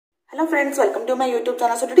Hello friends, welcome to my YouTube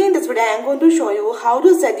channel. So today in this video I am going to show you how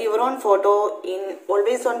to set your own photo in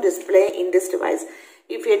always on display in this device.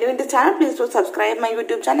 If you are new in this channel, please do subscribe my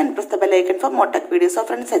YouTube channel and press the bell icon for more tech videos. So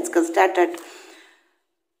friends, let's get started.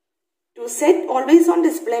 To set always on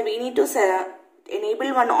display, we need to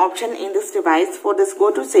enable one option in this device. For this, go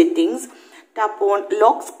to settings, tap on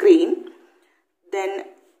lock screen, then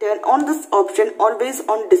turn on this option always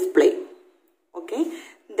on display. Okay.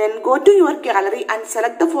 Then go to your gallery and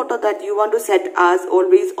select the photo that you want to set as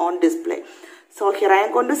always on display. So here I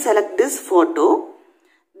am going to select this photo.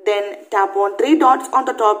 Then tap on three dots on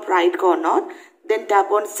the top right corner. Then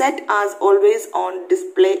tap on set as always on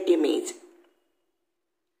display image.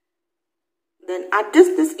 Then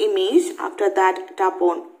adjust this image. After that, tap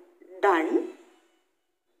on done.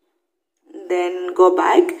 Then go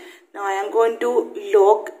back. Now I am going to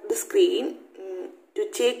lock the screen to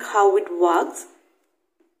check how it works.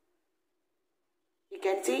 You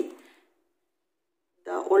can see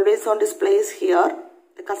the always on display is here,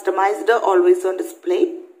 the customized always on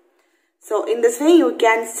display. So in this way you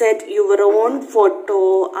can set your own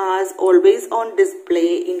photo as always on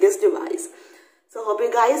display in this device. So hope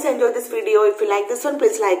you guys enjoyed this video. If you like this one,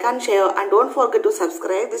 please like and share, and don't forget to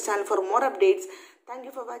subscribe this channel for more updates. Thank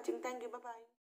you for watching. Thank you. Bye bye.